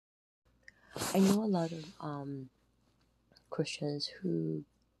I know a lot of Christians who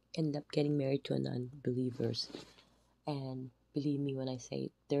end up getting married to non-believers, and believe me when I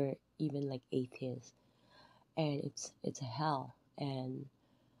say they're even like atheists, and it's a hell, and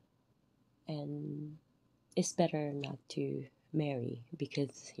it's better not to marry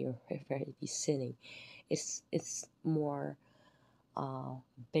because you're already sinning. It's more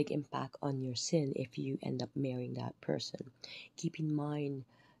big impact on your sin if you end up marrying that person. Keep in mind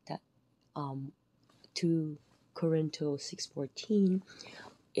that um, 2 Corinthos 6:14,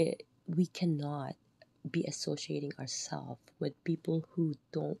 we cannot be associating ourselves with people who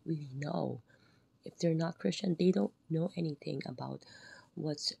don't really know. If they're not Christian, they don't know anything about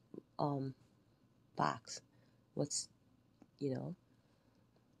what's um facts, what's you know,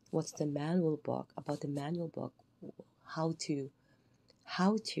 what's the manual book about the manual book, how to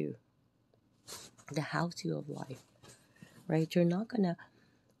how to the how to of life, right? You're not gonna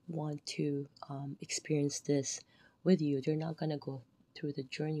want to experience this with you. They're not gonna go through the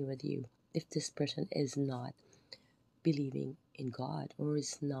journey with you if this person is not believing in God or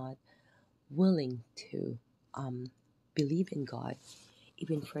is not willing to believe in God,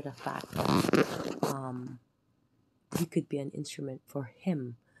 even for the fact that you could be an instrument for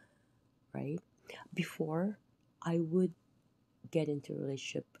Him, right? Before, I would get into a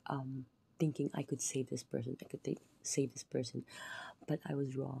relationship thinking I could save this person, save this person, but I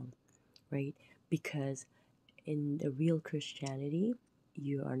was wrong, right? Because in the real Christianity,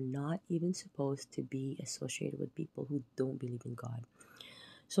 you are not even supposed to be associated with people who don't believe in God.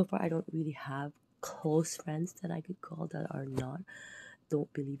 So far, I don't really have close friends that I could call that are not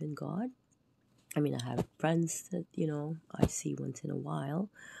don't believe in God. I mean, I have friends that I see once in a while,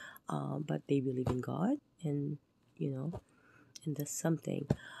 but they believe in God, and you know, and that's something.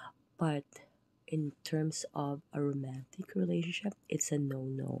 But in terms of a romantic relationship, it's a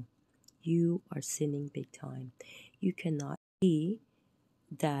no-no. You are sinning big time. You cannot be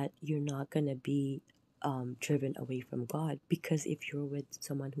that you're not gonna be driven away from God, because if you're with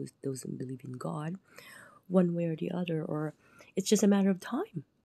someone who doesn't believe in God, one way or the other, or it's just a matter of time.